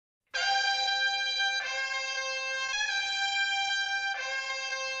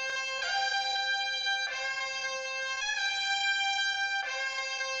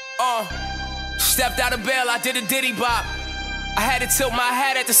Stepped out of bail, I did a diddy bop. I had to tilt my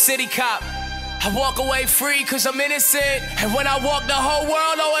hat at the city cop. I walk away free cause I'm innocent. And when I walk, the whole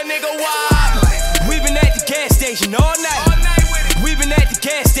world know a nigga why. We been at the gas station all night. We been at the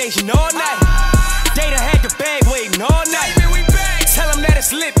gas station all night. They done had the bag waiting all night. Tell them that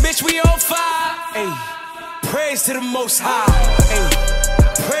it's lit, bitch, we on fire. Ay, praise to the Most High. Ay,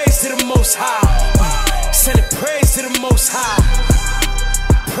 praise to the Most High. Send it praise to the Most High.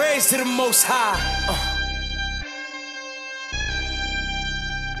 Praise to the Most High.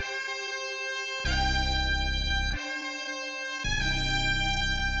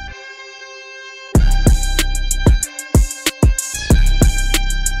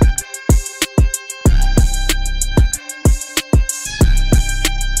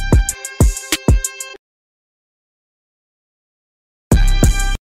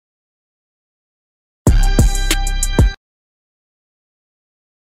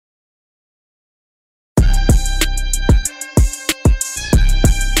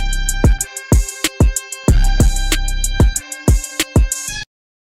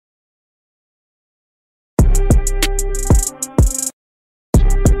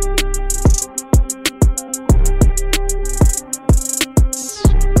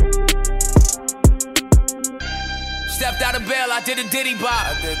 Stepped out of bail, I did a diddy bop.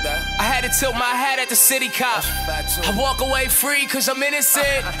 I did that. I had to tilt my hat at the city cop. I walk away free cause I'm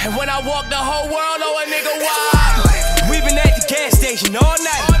innocent. And when I walk, the whole world know a nigga why. We been at the gas station all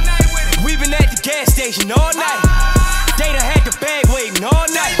night. We been at the gas station all night. They done had the bag waiting all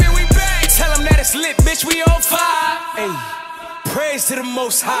night. Tell them that it's lit, bitch, we on fire. Ay, praise to the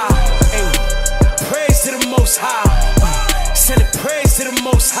Most High. Ay, praise to the Most High. Send it praise to the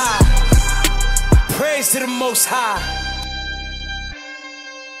Most High. Praise to the Most High.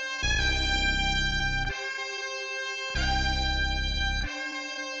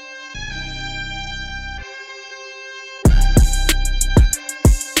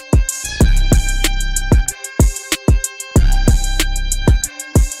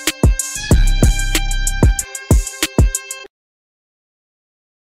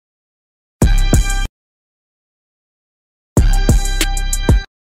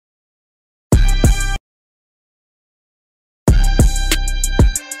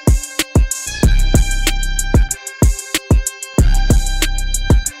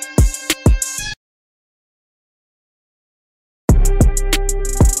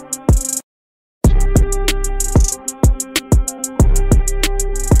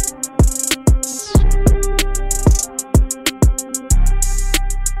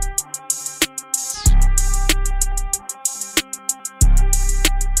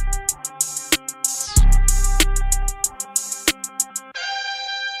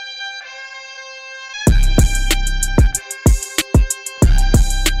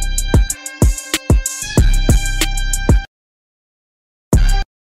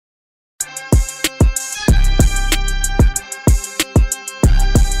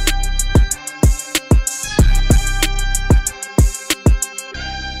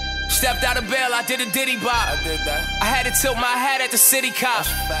 Stepped out of bail, I did a diddy bop. I did that. I had to tilt my hat at the city cop.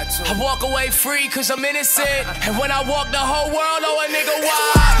 I walk away free cause I'm innocent. And when I walk, the whole world know a nigga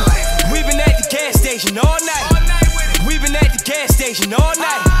why. We been at the gas station all night. We been at the gas station all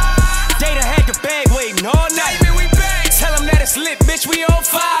night. They done had the bag waiting all night. Tell them that it's lit, bitch, we on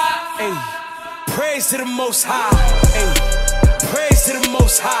fire. Ay, praise to the Most High. Ay, praise to the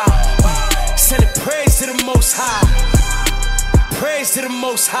Most High. Send it praise to the Most High. Praise to the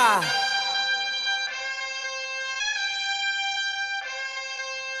Most High.